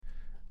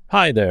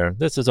Hi there,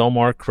 this is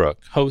Omar Crook,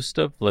 host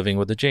of Living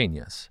with a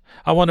Genius.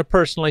 I want to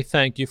personally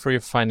thank you for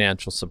your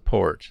financial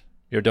support.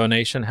 Your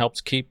donation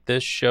helps keep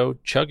this show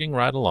chugging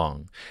right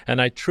along,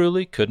 and I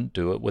truly couldn't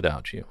do it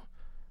without you.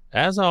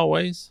 As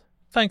always,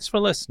 thanks for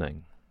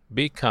listening.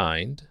 Be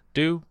kind,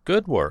 do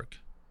good work,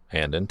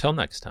 and until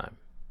next time.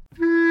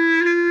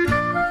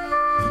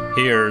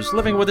 Here's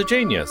Living with a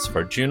Genius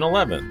for June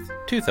 11th,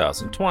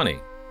 2020.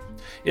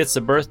 It's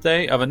the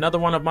birthday of another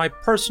one of my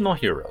personal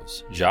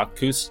heroes, Jacques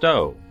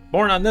Cousteau,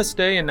 born on this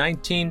day in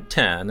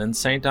 1910 in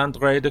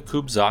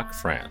Saint-André-de-Cubzac,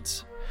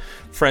 France.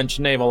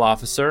 French naval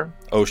officer,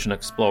 ocean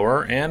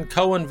explorer, and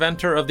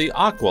co-inventor of the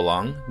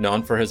aqualung,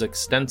 known for his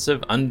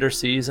extensive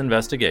underseas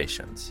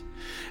investigations.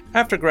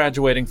 After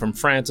graduating from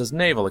France's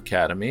Naval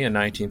Academy in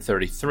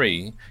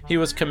 1933, he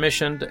was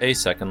commissioned a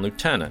second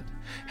lieutenant.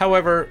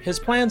 However, his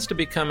plans to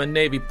become a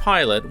Navy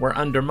pilot were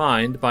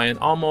undermined by an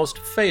almost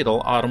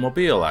fatal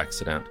automobile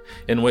accident,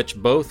 in which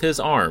both his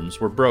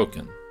arms were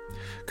broken.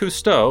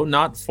 Cousteau,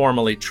 not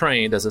formally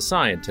trained as a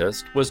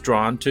scientist, was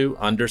drawn to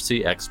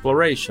undersea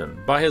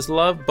exploration by his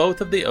love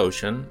both of the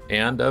ocean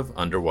and of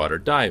underwater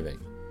diving.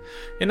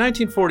 In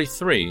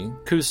 1943,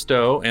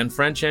 Cousteau and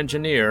French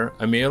engineer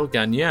Émile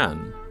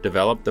Gagnan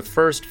developed the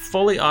first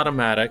fully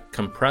automatic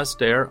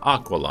compressed air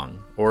aqualung,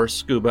 or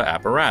scuba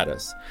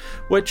apparatus,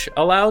 which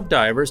allowed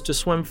divers to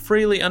swim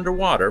freely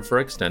underwater for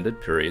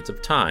extended periods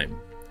of time.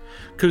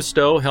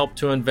 Cousteau helped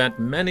to invent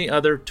many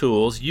other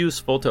tools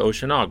useful to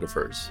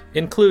oceanographers,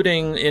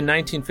 including in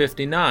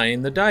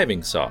 1959 the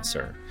diving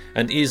saucer,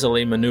 an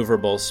easily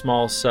maneuverable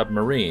small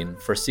submarine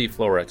for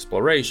seafloor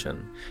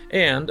exploration,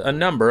 and a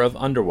number of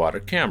underwater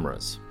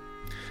cameras.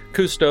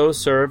 Cousteau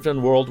served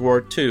in World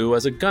War II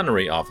as a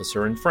gunnery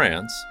officer in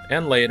France,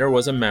 and later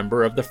was a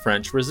member of the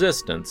French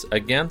resistance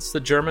against the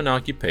German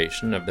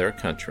occupation of their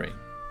country.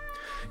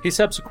 He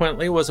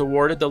subsequently was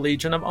awarded the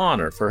Legion of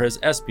Honor for his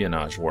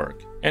espionage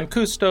work, and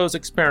Cousteau's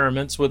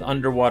experiments with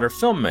underwater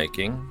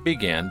filmmaking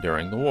began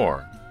during the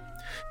war.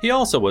 He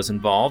also was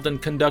involved in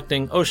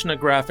conducting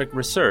oceanographic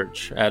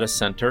research at a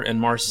center in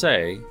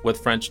Marseille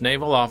with French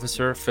naval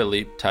officer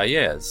Philippe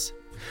Taillez.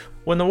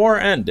 When the war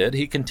ended,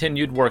 he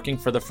continued working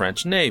for the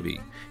French Navy,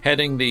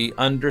 heading the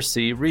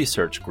Undersea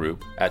Research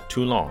Group at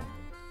Toulon.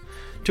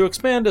 To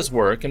expand his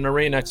work in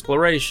marine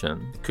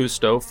exploration,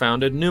 Cousteau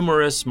founded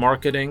numerous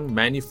marketing,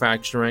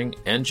 manufacturing,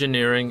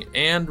 engineering,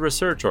 and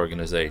research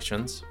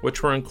organizations,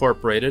 which were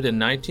incorporated in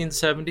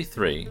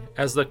 1973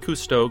 as the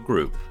Cousteau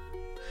Group.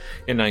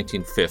 In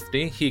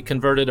 1950, he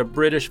converted a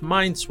British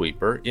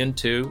minesweeper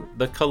into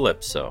the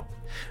Calypso,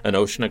 an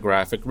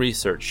oceanographic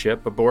research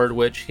ship aboard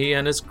which he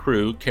and his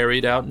crew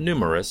carried out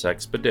numerous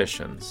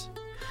expeditions.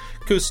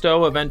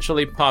 Cousteau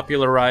eventually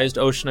popularized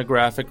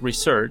oceanographic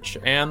research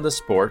and the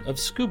sport of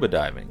scuba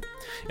diving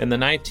in the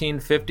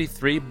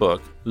 1953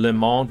 book Le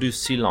Monde du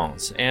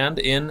Silence, and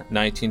in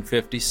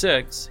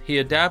 1956 he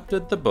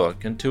adapted the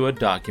book into a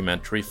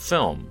documentary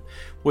film,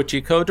 which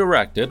he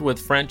co-directed with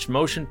French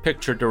motion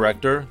picture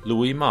director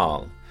Louis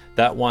Malle,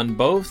 that won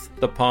both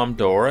the Palme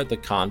d'Or at the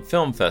Cannes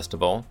Film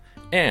Festival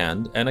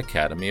and an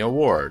Academy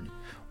Award,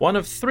 one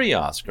of 3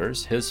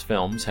 Oscars his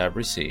films have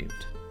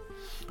received.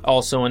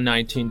 Also in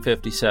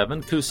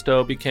 1957,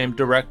 Cousteau became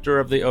director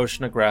of the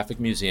Oceanographic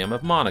Museum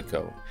of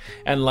Monaco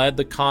and led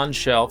the Conch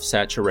Shelf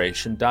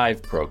Saturation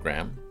Dive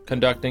Program,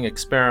 conducting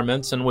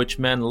experiments in which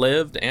men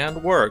lived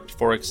and worked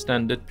for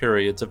extended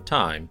periods of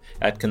time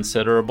at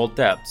considerable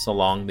depths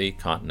along the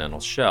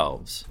continental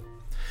shelves.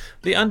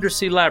 The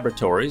undersea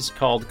laboratories,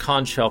 called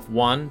Conch Shelf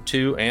 1,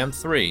 2, and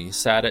 3,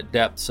 sat at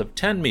depths of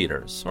 10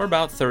 meters, or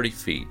about 30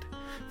 feet,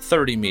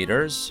 30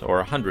 meters, or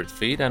 100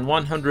 feet, and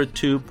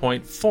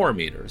 102.4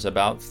 meters,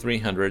 about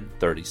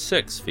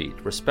 336 feet,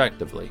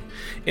 respectively,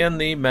 in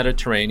the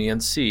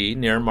Mediterranean Sea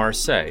near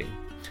Marseille.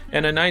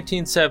 And in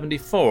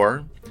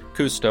 1974,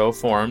 Cousteau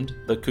formed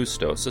the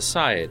Cousteau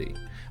Society,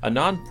 a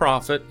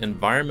non-profit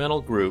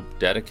environmental group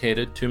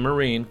dedicated to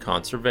marine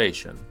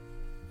conservation.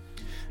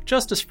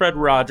 Just as Fred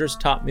Rogers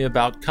taught me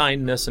about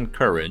kindness and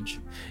courage,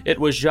 it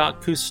was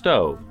Jacques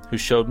Cousteau who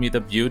showed me the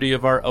beauty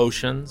of our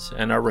oceans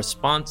and our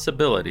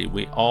responsibility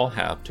we all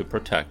have to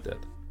protect it.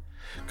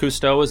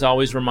 Cousteau has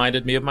always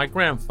reminded me of my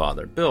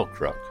grandfather, Bill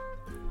Crook.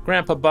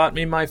 Grandpa bought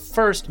me my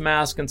first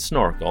mask and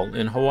snorkel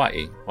in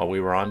Hawaii while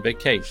we were on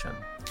vacation,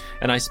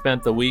 and I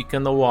spent the week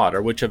in the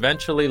water, which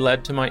eventually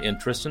led to my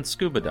interest in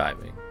scuba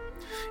diving.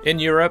 In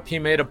Europe, he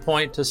made a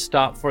point to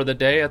stop for the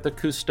day at the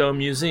Cousteau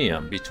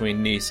Museum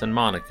between Nice and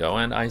Monaco,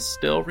 and I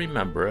still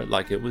remember it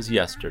like it was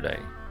yesterday,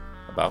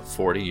 about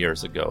 40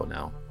 years ago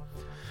now.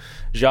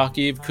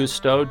 Jacques-Yves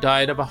Cousteau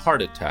died of a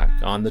heart attack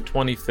on the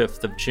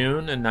 25th of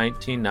June in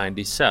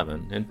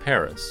 1997 in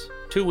Paris,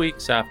 2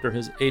 weeks after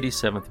his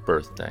 87th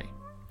birthday.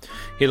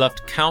 He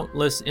left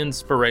countless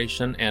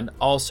inspiration and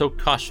also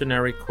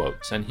cautionary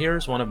quotes, and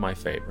here's one of my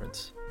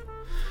favorites.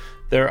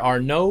 There are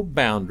no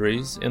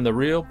boundaries in the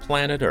real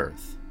planet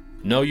Earth.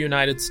 No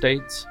United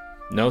States,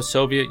 no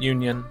Soviet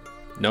Union,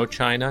 no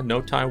China, no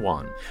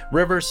Taiwan.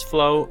 Rivers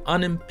flow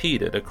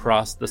unimpeded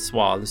across the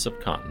swaths of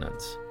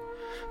continents.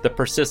 The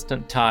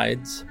persistent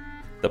tides,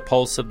 the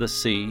pulse of the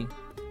sea,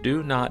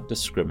 do not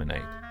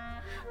discriminate.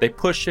 They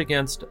push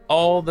against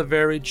all the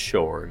varied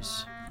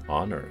shores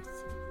on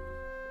earth.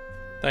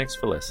 Thanks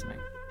for listening.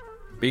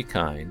 Be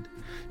kind,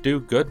 do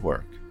good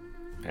work,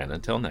 and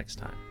until next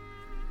time.